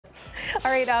All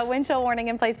right, wind chill warning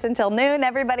in place until noon.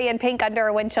 Everybody in pink under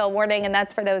a wind chill warning, and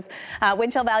that's for those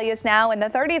wind chill values now in the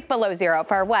 30s below zero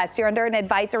for our west. You're under an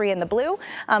advisory in the blue.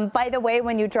 By the way,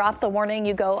 when you drop the warning,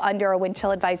 you go under a wind chill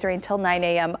advisory until 9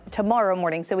 a.m. tomorrow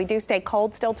morning. So we do stay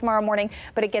cold still tomorrow morning,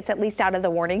 but it gets at least out of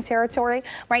the warning territory.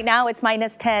 Right now, it's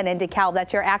 -10 in DeKalb.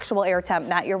 That's your actual air temp,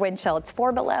 not your wind chill. It's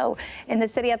 4 below in the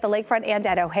city at the lakefront and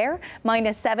at O'Hare.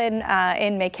 -7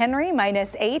 in McHenry,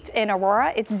 -8 in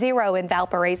Aurora. It's 0 in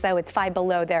Valparaiso. It's 5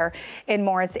 below there in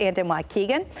Morris and in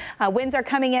Waukegan. Winds are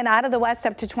coming in out of the west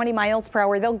up to 20 miles per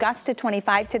hour. They'll gust to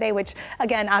 25 today, which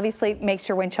again obviously makes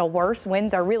your wind chill worse.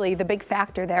 Winds are really the big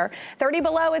factor there. 30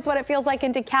 below is what it feels like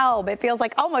in DeKalb. It feels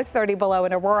like almost 30 below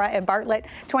in Aurora and Bartlett.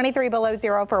 23 below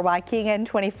zero for Waukegan.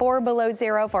 24 below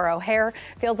zero for O'Hare.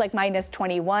 Feels like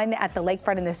 -21 at the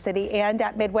lakefront in the city and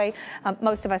at Midway.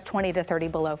 Most of us 20 to 30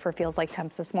 below for feels like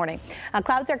temps this morning.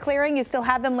 Clouds are clearing. You still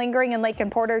have them lingering in Lake and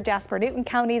Porter, Jasper, Newton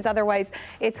counties. Otherwise,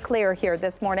 it's clear here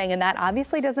this morning, and that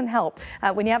obviously doesn't help.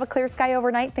 When you have a clear sky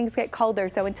overnight, things get colder.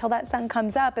 So until that sun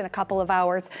comes up in a couple of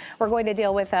hours, we're going to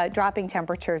deal with dropping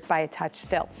temperatures by a touch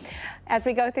still. As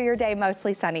we go through your day,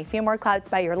 mostly sunny. A few more clouds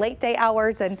by your late day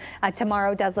hours, and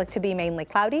tomorrow does look to be mainly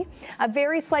cloudy. A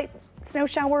very slight snow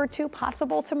shower or two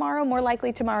possible tomorrow, more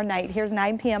likely tomorrow night. Here's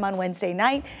 9 p.m. on Wednesday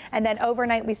night, and then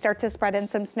overnight we start to spread in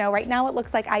some snow. Right now it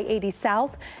looks like I-80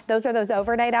 south. Those are those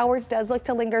overnight hours. Does look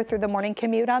to linger through the morning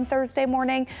commute on Thursday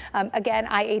morning. Again,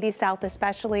 I-80 south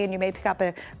especially, and you may pick up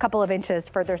a couple of inches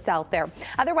further south there.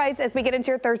 Otherwise, as we get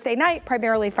into your Thursday night,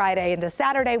 primarily Friday into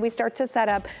Saturday, we start to set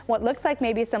up what looks like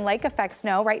maybe some lake effect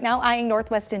snow. Right now eyeing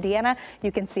northwest Indiana.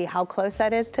 You can see how close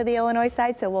that is to the Illinois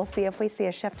side, so we'll see if we see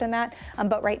a shift in that.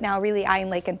 But right now really eyeing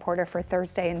Lake and Porter for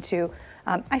Thursday into,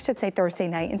 I should say Thursday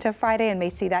night into Friday, and may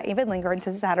see that even linger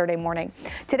into Saturday morning.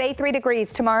 Today, 3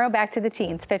 degrees. Tomorrow, back to the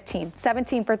teens, 15.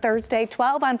 17 for Thursday,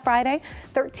 12 on Friday,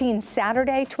 13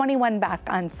 Saturday, 21 back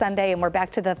on Sunday, and we're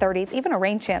back to the 30s, even a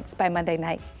rain chance by Monday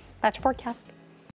night. That's your forecast.